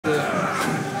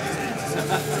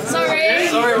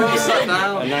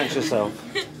Announce yourself.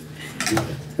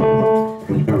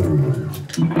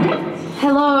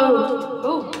 Hello.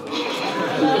 Oh.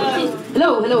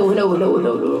 Hello.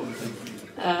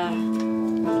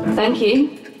 Thank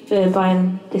you for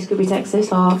buying Discovery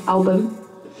Texas, our album.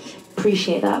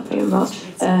 Appreciate that very much.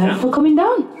 For coming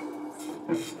down.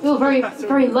 Feel very,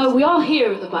 very low. We are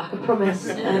here at the back, I promise,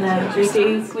 and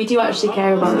we do actually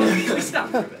care about you.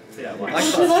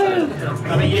 Hello.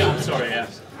 I mean, yeah. I'm sorry. Yeah.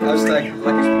 I was like it's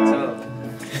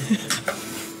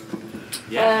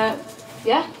Yeah.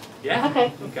 Yeah. Yeah.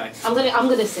 Okay. Okay. I'm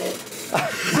gonna sit.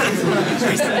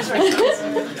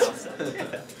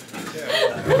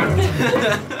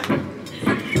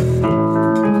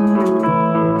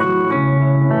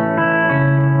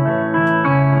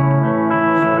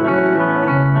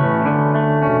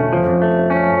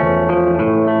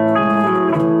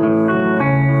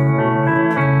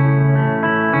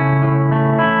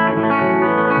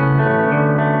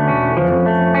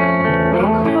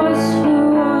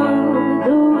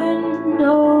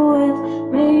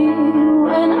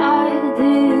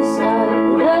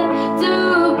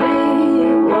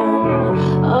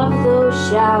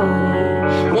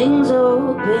 Shouting things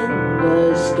up in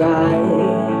the sky.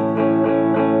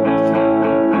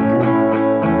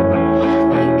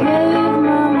 I gave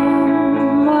my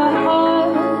mom my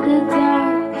heart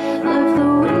attack, left the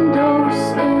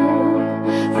windowsill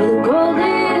for the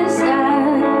golden sky.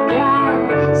 I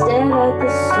stared at the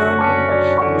sun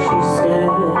and she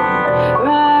stared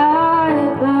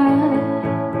right back.